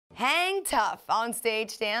Hang tough on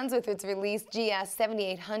stage stands with its released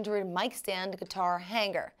GS7800 mic stand guitar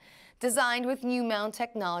hanger. Designed with U-mount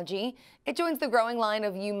technology, it joins the growing line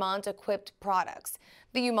of U-mount equipped products.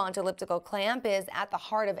 The U-mount elliptical clamp is at the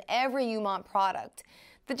heart of every U-mount product.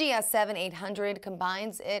 The GS7800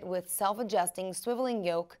 combines it with self-adjusting swiveling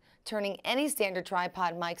yoke, turning any standard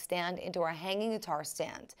tripod mic stand into a hanging guitar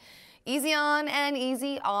stand. Easy on and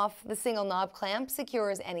easy off, the single knob clamp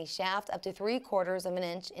secures any shaft up to 3/4 of an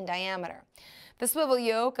inch in diameter. The swivel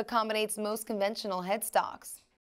yoke accommodates most conventional headstocks.